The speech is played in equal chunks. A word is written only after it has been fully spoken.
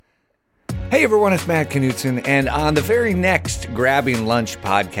Hey everyone, it's Matt Knutson, and on the very next Grabbing Lunch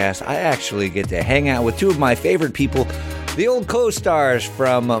podcast, I actually get to hang out with two of my favorite people, the old co-stars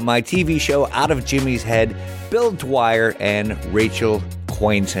from my TV show Out of Jimmy's Head, Bill Dwyer and Rachel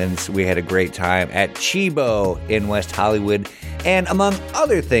Quaintance. We had a great time at Chibo in West Hollywood, and among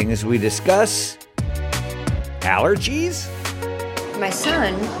other things, we discuss allergies. My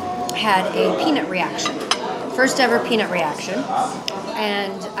son had a peanut reaction, first ever peanut reaction.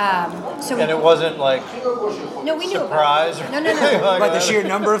 And it wasn't like no, we knew surprise about it. or No. Like the sheer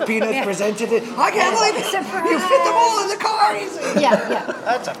number of peanuts presented. I can't believe it. Surprise. You fit them all in the car easy. Yeah.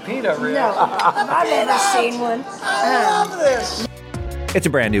 That's a peanut reaction. No, I've never seen one. I love this. It's a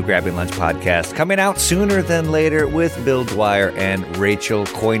brand new Grabbing Lunch podcast coming out sooner than later with Bill Dwyer and Rachel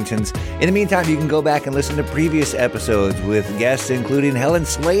Quaintance. In the meantime, you can go back and listen to previous episodes with guests including Helen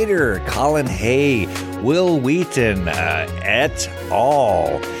Slater, Colin Hay, Will Wheaton, et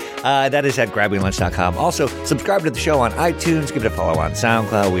al. That is at grabbinglunch.com. Also, subscribe to the show on iTunes. Give it a follow on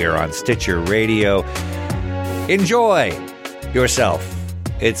SoundCloud. We are on Stitcher Radio. Enjoy yourself.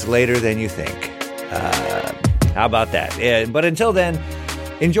 It's later than you think. How about that? But until then,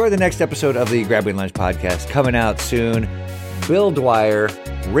 enjoy the next episode of the Grabbing Lunch podcast coming out soon. Bill Dwyer,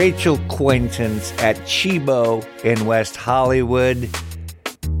 Rachel Quaintance at Chibo in West Hollywood.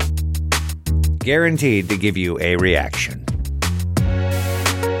 Guaranteed to give you a reaction.